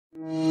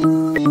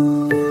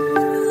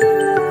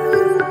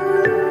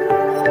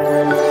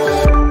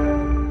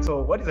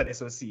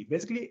an SOC?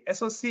 Basically,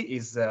 SOC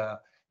is a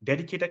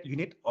dedicated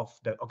unit of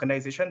the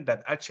organization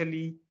that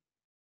actually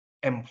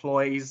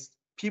employs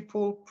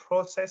people,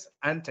 process,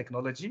 and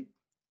technology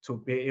to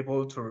be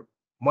able to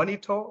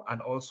monitor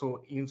and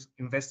also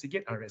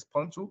investigate and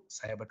respond to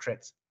cyber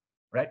threats,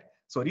 right?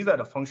 So these are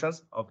the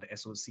functions of the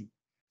SOC.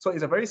 So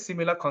it's a very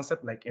similar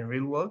concept like in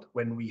real world.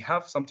 When we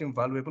have something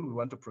valuable we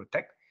want to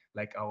protect,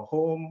 like our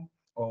home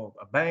or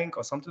a bank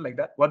or something like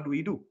that, what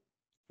do?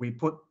 We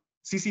put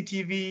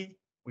CCTV,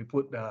 we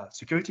put the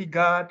security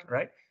guard,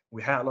 right?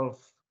 We have a lot of,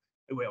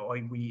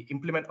 we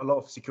implement a lot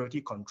of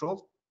security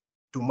controls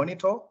to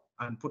monitor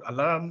and put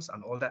alarms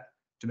and all that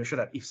to make sure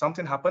that if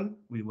something happened,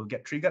 we will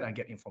get triggered and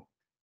get informed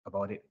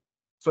about it.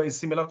 So it's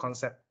similar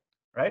concept,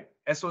 right?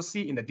 SOC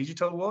in the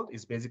digital world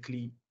is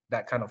basically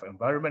that kind of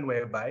environment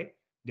whereby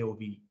they will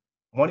be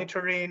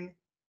monitoring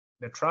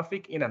the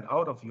traffic in and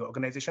out of your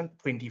organization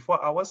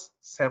 24 hours,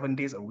 7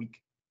 days a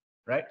week,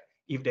 right?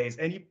 If there is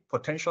any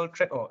potential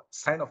threat or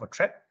sign of a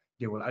threat,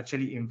 they will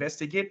actually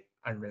investigate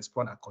and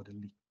respond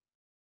accordingly,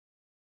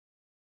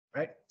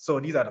 right? So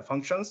these are the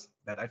functions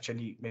that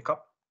actually make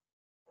up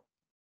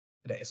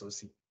the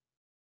SOC.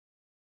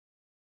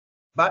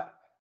 But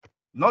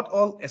not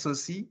all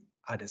SOC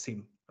are the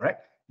same, right?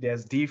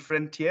 There's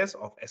different tiers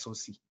of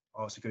SOC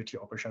or Security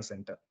Operations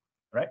Center,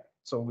 right?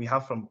 So we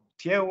have from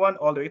tier 1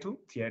 all the way to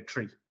tier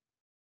 3.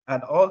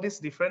 And all these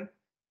different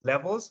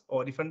levels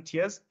or different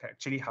tiers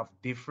actually have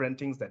different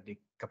things that they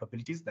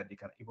capabilities that they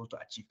can able to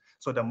achieve.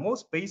 So the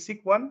most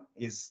basic one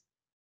is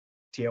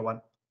tier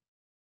 1.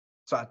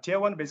 So at tier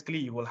 1, basically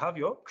you will have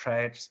your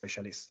triage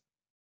specialist,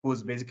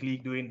 who's basically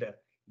doing the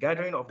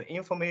gathering of the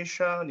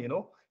information,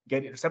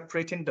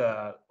 separating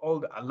all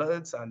the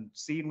alerts and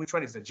seeing which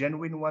one is the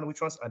genuine one,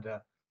 which ones are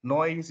the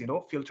noise,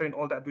 filtering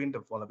all that, doing the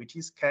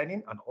vulnerability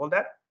scanning and all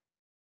that.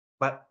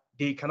 But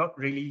they cannot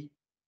really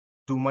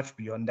do much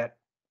beyond that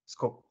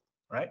scope,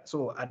 right?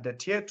 So at the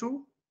tier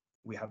 2,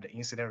 we have the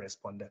incident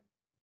responder.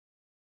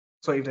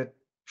 So if the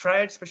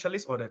triage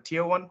specialist or the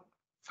tier 1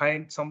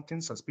 find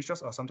something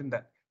suspicious or something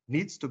that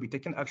needs to be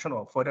taken action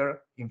or further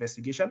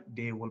investigation,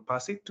 they will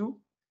pass it to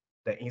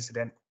the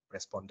incident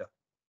responder.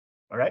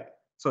 All right.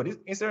 So this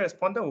incident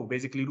responder will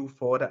basically do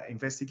further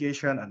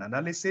investigation and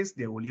analysis.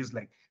 They will use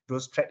like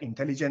those threat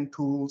intelligence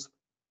tools,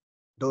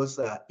 those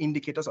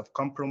indicators of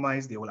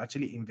compromise. They will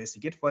actually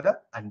investigate further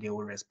and they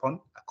will respond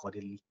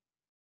accordingly.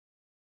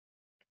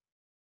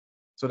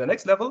 So the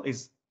next level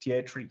is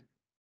tier 3.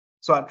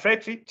 So at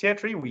tier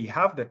 3, we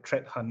have the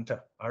threat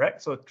hunter. All right.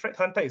 So threat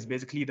hunter is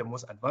basically the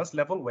most advanced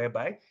level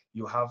whereby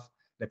you have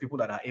the people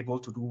that are able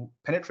to do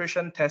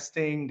penetration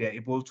testing. They're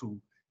able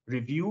to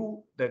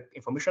review the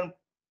information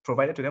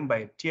provided to them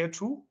by tier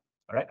 2. All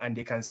right. And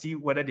they can see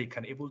whether they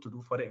can able to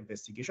do further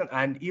investigation.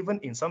 And even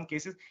in some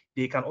cases,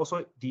 they can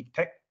also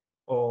detect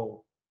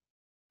or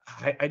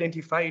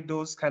identify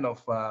those kind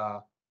of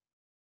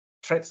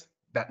threats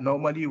that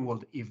normally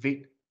will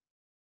evade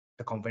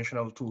the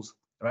conventional tools,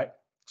 right?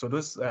 So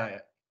those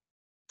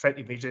threat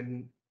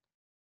evasion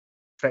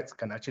threats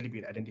can actually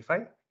be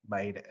identified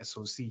by the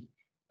SOC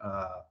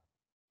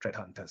threat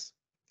hunters.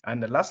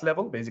 And the last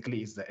level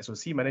basically is the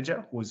SOC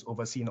manager, who is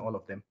overseeing all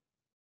of them.